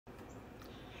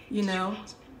You know,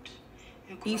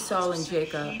 Esau and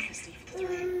Jacob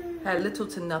had little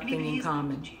to nothing in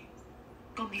common.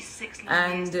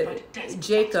 And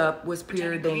Jacob was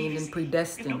preordained and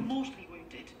predestined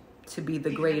to be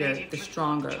the greater, the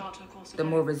stronger, the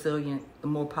more resilient, the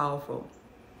more powerful.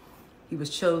 He was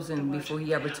chosen before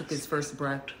he ever took his first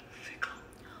breath.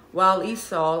 While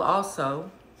Esau also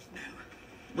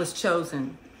was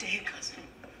chosen.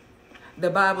 The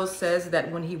Bible says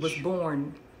that when he was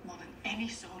born,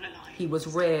 he was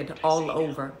red all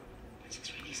over.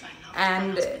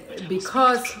 And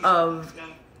because of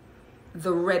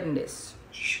the redness,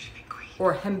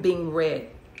 or him being red,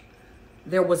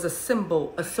 there was a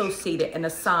symbol associated and a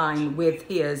sign with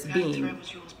his being.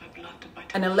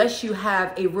 And unless you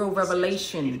have a real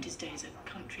revelation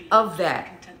of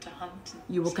that,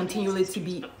 you will continually to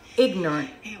be ignorant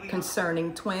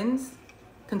concerning twins,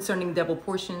 concerning double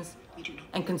portions,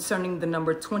 and concerning the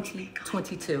number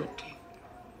 2022.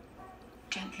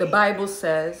 The Bible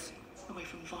says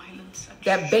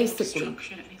that basically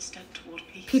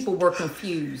people were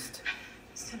confused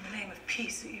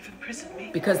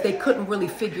because they couldn't really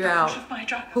figure out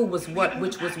who was what,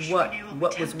 which was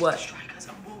what was what.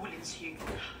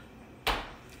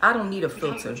 I don't need a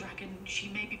filter.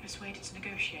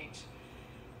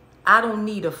 I don't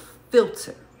need a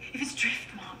filter. If it's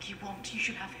Driftmark you want, you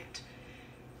should have it.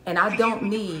 And I don't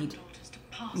need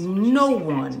no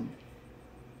one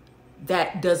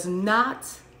that does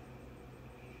not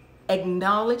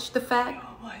acknowledge the fact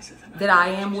that I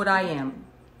am what I am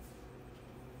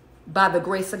by the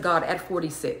grace of God at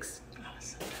 46.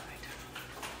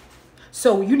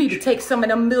 So you need to take some of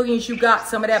them millions you got,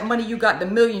 some of that money you got, the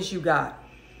millions you got,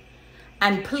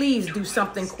 and please do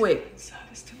something quick.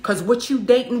 Because what you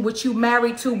dating, what you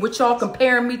married to, what y'all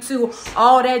comparing me to,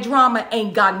 all that drama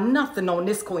ain't got nothing on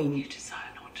this queen.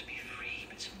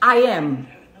 I am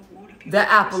the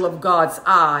apple of God's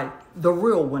eye, the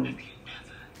real one.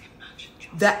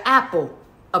 The apple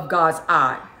of God's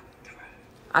eye.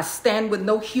 I stand with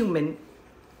no human,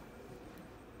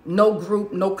 no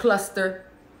group, no cluster,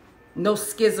 no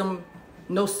schism,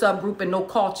 no subgroup, and no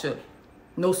culture,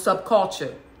 no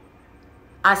subculture.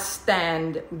 I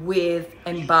stand with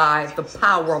and by the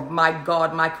power of my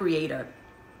God, my creator.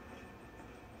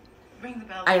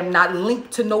 I am not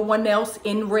linked to no one else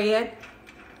in red.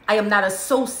 I am not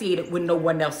associated with no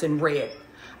one else in red.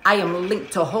 I am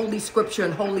linked to Holy Scripture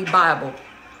and Holy Bible.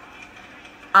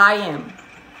 I am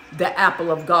the apple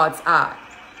of God's eye.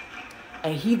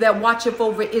 And he that watcheth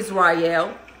over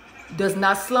Israel does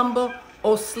not slumber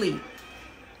or sleep.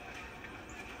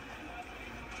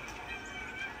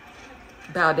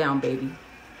 Bow down, baby.